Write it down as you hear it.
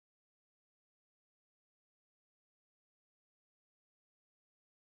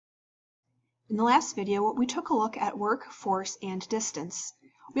In the last video, we took a look at work, force, and distance.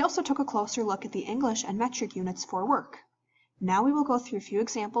 We also took a closer look at the English and metric units for work. Now we will go through a few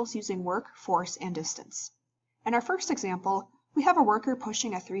examples using work, force, and distance. In our first example, we have a worker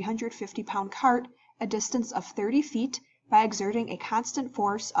pushing a 350-pound cart a distance of 30 feet by exerting a constant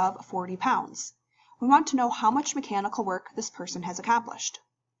force of 40 pounds. We want to know how much mechanical work this person has accomplished.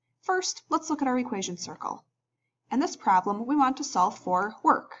 First, let's look at our equation circle. In this problem, we want to solve for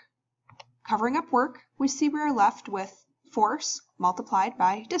work. Covering up work, we see we are left with force multiplied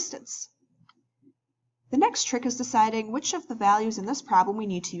by distance. The next trick is deciding which of the values in this problem we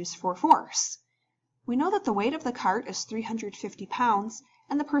need to use for force. We know that the weight of the cart is 350 pounds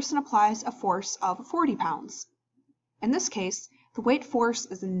and the person applies a force of 40 pounds. In this case, the weight force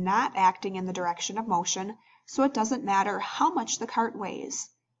is not acting in the direction of motion, so it doesn't matter how much the cart weighs.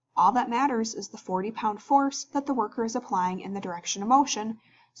 All that matters is the 40-pound force that the worker is applying in the direction of motion,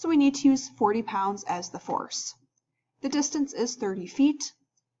 so we need to use 40 pounds as the force. The distance is 30 feet.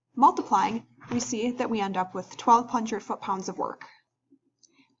 Multiplying, we see that we end up with 1,200 foot-pounds of work.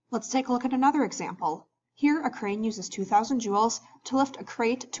 Let's take a look at another example. Here, a crane uses 2,000 joules to lift a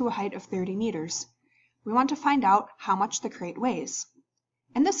crate to a height of 30 meters. We want to find out how much the crate weighs.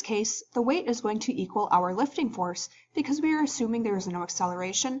 In this case, the weight is going to equal our lifting force because we are assuming there is no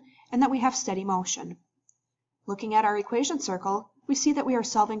acceleration and that we have steady motion. Looking at our equation circle, we see that we are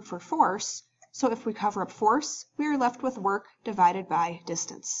solving for force, so if we cover up force, we are left with work divided by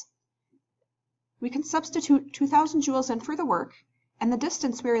distance. We can substitute 2,000 joules in for the work, and the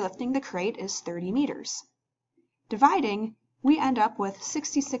distance we are lifting the crate is 30 meters. Dividing, we end up with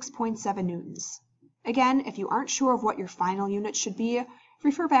 66.7 newtons. Again, if you aren't sure of what your final unit should be,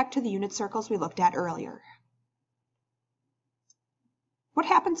 refer back to the unit circles we looked at earlier. What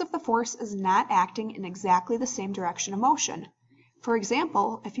happens if the force is not acting in exactly the same direction of motion? For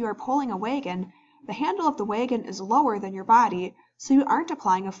example, if you are pulling a wagon, the handle of the wagon is lower than your body, so you aren't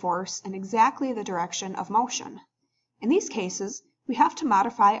applying a force in exactly the direction of motion. In these cases, we have to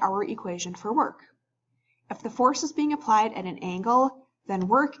modify our equation for work. If the force is being applied at an angle, then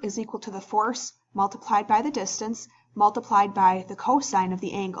work is equal to the force multiplied by the distance multiplied by the cosine of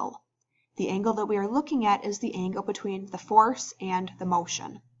the angle. The angle that we are looking at is the angle between the force and the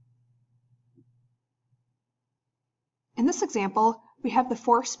motion. In this example, we have the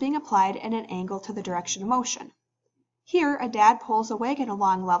force being applied at an angle to the direction of motion. Here, a dad pulls a wagon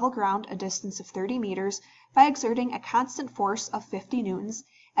along level ground a distance of 30 meters by exerting a constant force of 50 newtons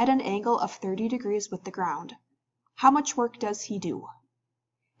at an angle of 30 degrees with the ground. How much work does he do?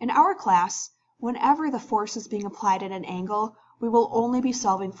 In our class, whenever the force is being applied at an angle, we will only be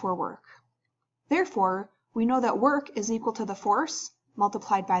solving for work. Therefore, we know that work is equal to the force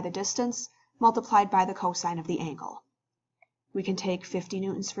multiplied by the distance multiplied by the cosine of the angle. We can take 50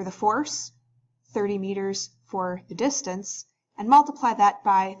 newtons for the force, 30 meters for the distance, and multiply that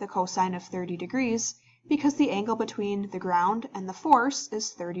by the cosine of 30 degrees because the angle between the ground and the force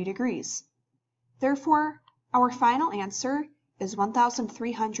is 30 degrees. Therefore, our final answer is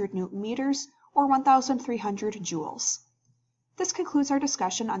 1,300 newton meters or 1,300 joules. This concludes our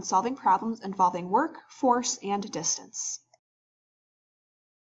discussion on solving problems involving work, force, and distance.